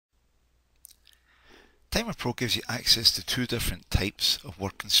Timer Pro gives you access to two different types of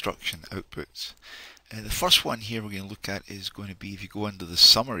work instruction outputs. The first one here we're going to look at is going to be if you go under the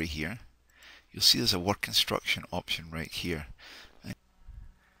summary here, you'll see there's a work instruction option right here.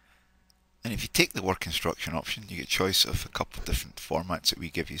 And if you take the work instruction option, you get choice of a couple of different formats that we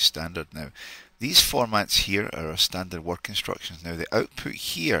give you standard now. These formats here are our standard work instructions. Now the output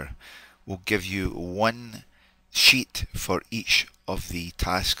here will give you one sheet for each of the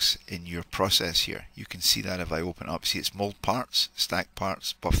tasks in your process here. You can see that if I open up, see it's mold parts, stack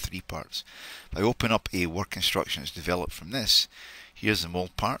parts, buff 3 parts. If I open up a work instruction that's developed from this, here's the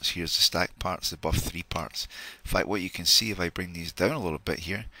mold parts, here's the stack parts, the buff 3 parts. In fact, what you can see if I bring these down a little bit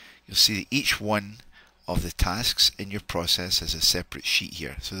here, you'll see that each one of the tasks in your process has a separate sheet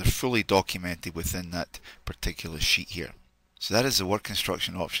here. So they're fully documented within that particular sheet here. So that is the work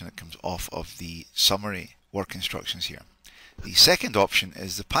instruction option that comes off of the summary work instructions here. The second option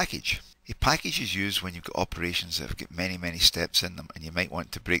is the package. A package is used when you've got operations that have got many steps in them, and you might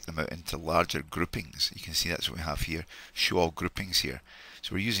want to break them out into larger groupings. You can see that's what we have here, show all groupings here.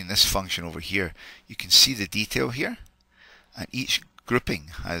 So we're using this function over here. You can see the detail here, and each grouping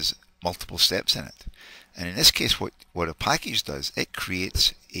has multiple steps in it. And in this case, what a package does, it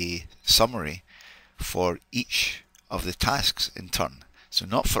creates a summary for each of the tasks in turn. So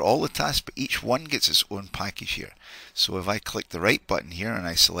not for all the tasks, but each one gets its own package here. So if I click the right button here and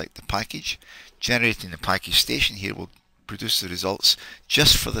I select the package, generating the package station here will produce the results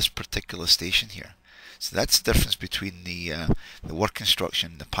just for this particular station here. So that's the difference between the work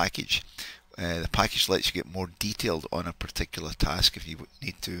instruction and the package. The package lets you get more detailed on a particular task if you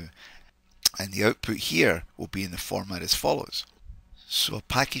need to. And the output here will be in the format as follows. So a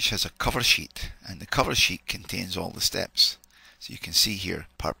package has a cover sheet, and the cover sheet contains all the steps. So you can see here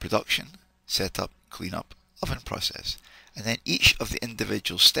part production, setup, cleanup, oven process. And then each of the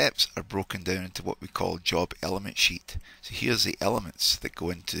individual steps are broken down into what we call job element sheet. So here's the elements that go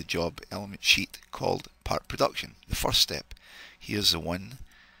into the job element sheet called part production, the first step. Here's the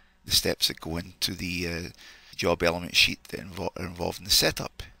steps that go into the job element sheet that are involved in the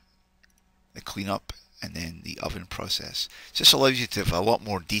setup, the cleanup, and then the oven process. So this allows you to have a lot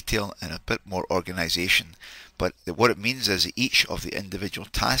more detail and a bit more organization, but what it means is that each of the individual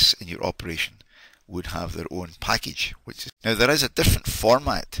tasks in your operation would have their own package. Now there is a different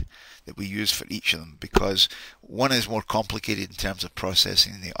format that we use for each of them because one is more complicated in terms of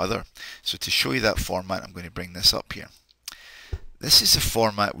processing than the other. So to show you that format, I'm going to bring this up here. This is the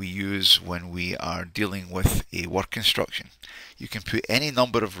format we use when we are dealing with a work instruction. You can put any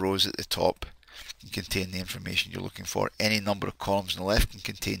number of rows at the top can contain the information you're looking for. Any number of columns on the left can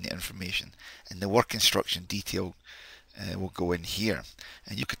contain the information, and the work instruction detail will go in here.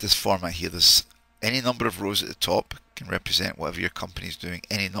 And you look at this format here, there's any number of rows at the top can represent whatever your company is doing,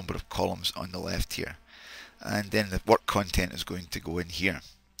 any number of columns on the left here, and then the work content is going to go in here.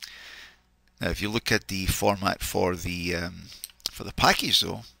 Now if you look at the format for the package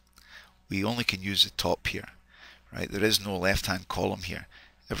though, we only can use the top here, right? There is no left hand column here.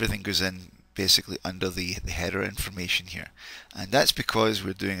 Everything goes in basically under the header information here, and that's because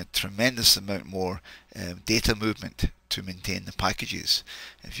we're doing a tremendous amount more data movement to maintain the packages.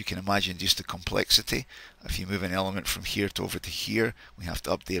 If you can imagine just the complexity, if you move an element from here to over to here, we have to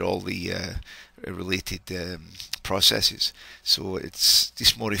update all the related processes. So it's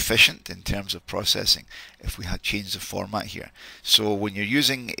just more efficient in terms of processing if we had changed the format here. So when you're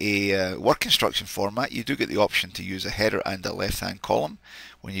using a work instruction format, you do get the option to use a header and a left hand column.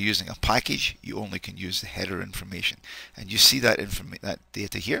 When you're using a package, you only can use the header information, and you see that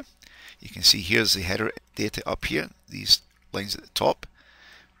data here. You can see here's the header data up here, these lines at the top,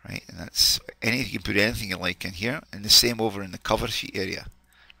 right? And that's you can put anything you like in here, and the same over in the cover sheet area,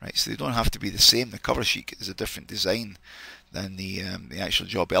 right? So they don't have to be the same. The cover sheet is a different design than the actual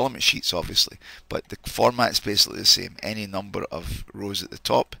job element sheets, obviously, but the format is basically the same. Any number of rows at the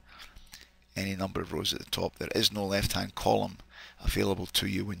top, any number of rows at the top. There is no left-hand column available to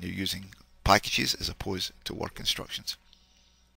you when you're using packages as opposed to work instructions.